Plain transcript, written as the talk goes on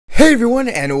Hey everyone,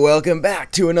 and welcome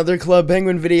back to another Club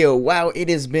Penguin video. Wow, it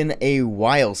has been a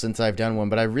while since I've done one,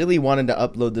 but I really wanted to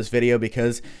upload this video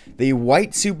because the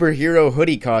white superhero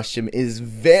hoodie costume is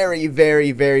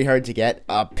very hard to get,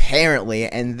 apparently,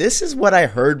 and this is what I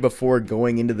heard before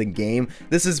going into the game.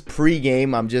 This is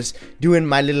pre-game. I'm just doing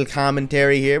my little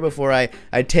commentary here before I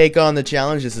take on the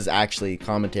challenge. This is actually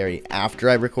commentary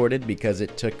after I recorded because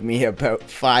it took me about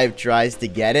 5 tries to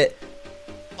get it.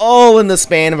 All in the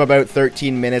span of about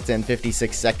 13 minutes and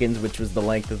 56 seconds, which was the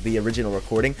length of the original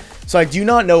recording. So I do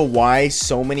not know why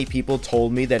so many people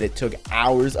told me that it took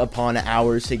hours upon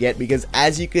hours to get, because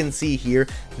as you can see here,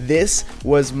 this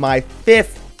was my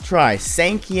 5th try,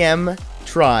 5th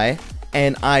try,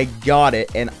 and I got it.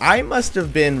 And I must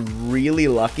have been really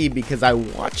lucky because I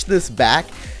watched this back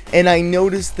and I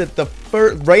noticed that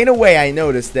right away I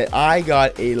noticed that I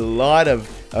got a lot of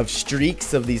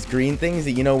streaks of these green things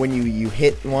that, you know, when you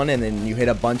hit one and then you hit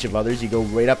a bunch of others, you go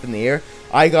right up in the air.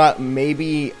 I got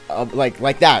maybe like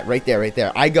that right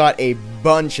there. I got a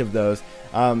bunch of those,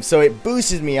 so it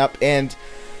boosted me up, and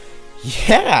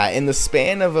yeah, in the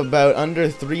span of about under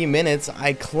 3 minutes,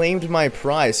 I claimed my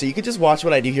prize. So you could just watch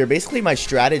what I do here. Basically, my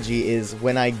strategy is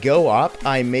when I go up,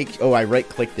 I right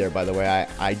click there, by the way.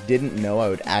 I didn't know I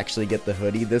would actually get the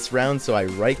hoodie this round, so I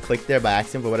right clicked there by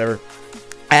accident, but whatever.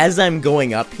 As I'm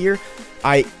going up here,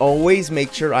 I always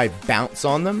make sure I bounce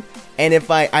on them, and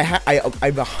if I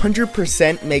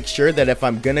 100% make sure that if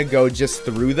I'm gonna go just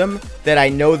through them, that I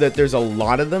know that there's a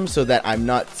lot of them, so that I'm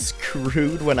not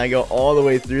screwed when I go all the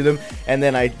way through them, and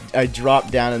then I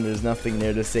drop down and there's nothing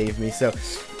there to save me. So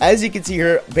as you can see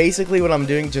here, basically what I'm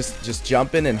doing, just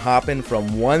jumping and hopping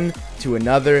from one to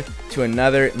another,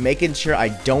 making sure I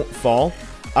don't fall.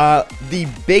 The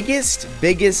biggest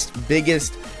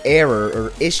error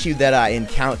or issue that I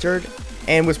encountered,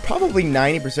 and was probably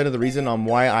 90% of the reason on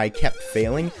why I kept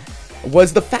failing,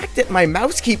 was the fact that my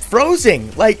mouse kept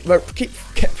freezing. Like,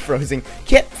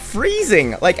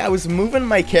 I was moving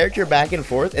my character back and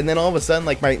forth, and then all of a sudden,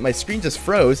 like, my screen just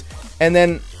froze, and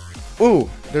then, ooh,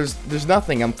 there's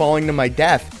nothing. I'm falling to my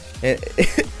death.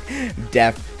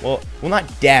 Death. Well, not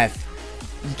death.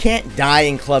 You can't die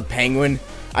in Club Penguin.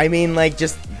 I mean, like,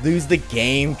 just lose the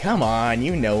game. Come on,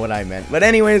 you know what I meant. But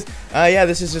anyways, yeah,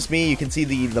 this is just me. You can see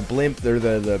the blimp, or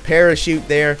the parachute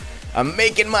there. I'm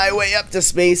making my way up to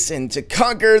space and to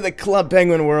conquer the Club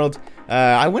Penguin world.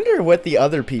 I wonder what the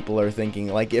other people are thinking.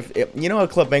 Like, if you know how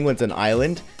Club Penguin's an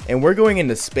island, and we're going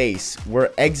into space,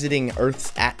 we're exiting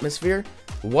Earth's atmosphere.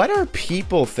 What are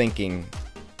people thinking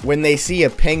when they see a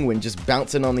penguin just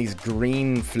bouncing on these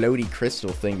green floaty crystal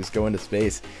things going to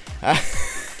space?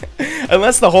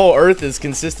 Unless the whole Earth is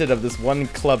consisted of this one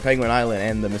Club Penguin island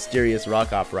and the mysterious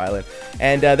rock opera island.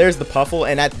 And there's the Puffle,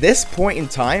 and at this point in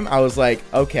time, I was like,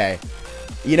 okay,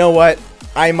 you know what?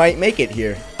 I might make it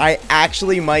here. I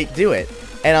actually might do it.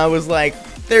 And I was like,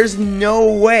 there's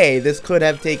no way this could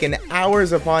have taken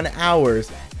hours upon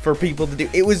hours for people to do.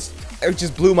 It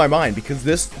just blew my mind, because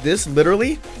this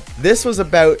was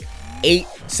about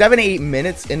 7 to 8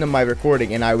 minutes into my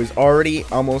recording, and I was already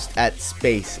almost at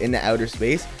space, into outer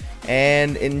space.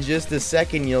 And in just a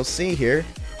second, you'll see here,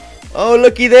 oh,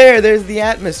 looky there, there's the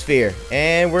atmosphere,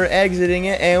 and we're exiting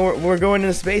it, and we're going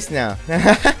into space now.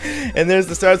 And there's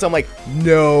the start. So I'm like,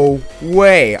 no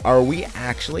way, are we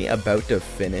actually about to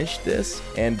finish this?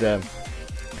 And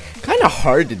kind of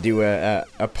hard to do a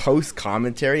post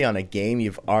commentary on a game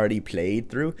you've already played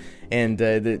through, and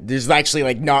there's actually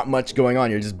like not much going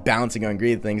on. You're just bouncing on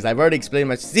green things. I've already explained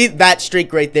much. See, that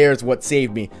streak right there is what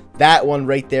saved me. That one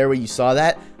right there where you saw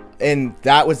that, and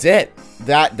that was it.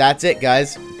 That's it,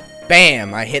 guys.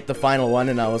 Bam! I hit the final one,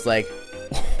 and I was like,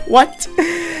 what?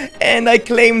 And I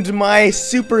claimed my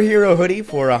superhero hoodie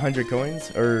for 100 coins,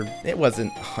 or it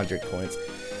wasn't 100 coins.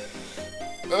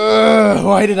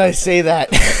 Why did I say that?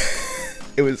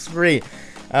 It was free.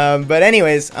 But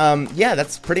anyways, yeah,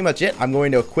 that's pretty much it. I'm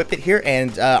going to equip it here,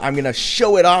 and I'm going to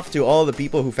show it off to all the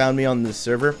people who found me on this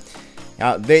server.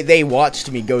 They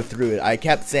watched me go through it. I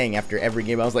kept saying after every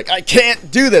game, I was like, I can't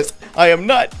do this. I am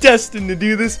not destined to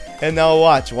do this. And now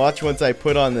watch once I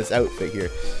put on this outfit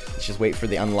here. Let's just wait for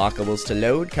the unlockables to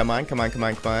load. Come on.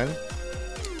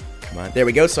 There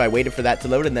we go. So I waited for that to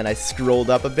load, and then I scrolled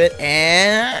up a bit,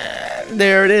 and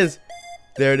there it is.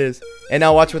 And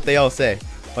now watch what they all say.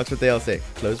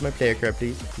 Close my player card,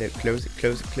 please. No, close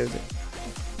it.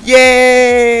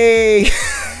 Yay!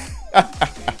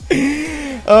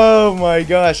 Oh my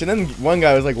gosh. And then one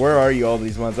guy was like, where are you all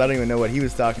these months? I don't even know what he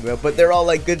was talking about, but they're all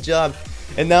like, good job.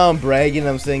 And now I'm bragging,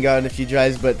 I'm saying got in a few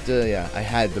tries, but yeah, I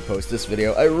had to post this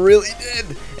video. I really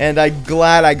did. And I'm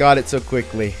glad I got it so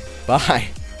quickly. Bye.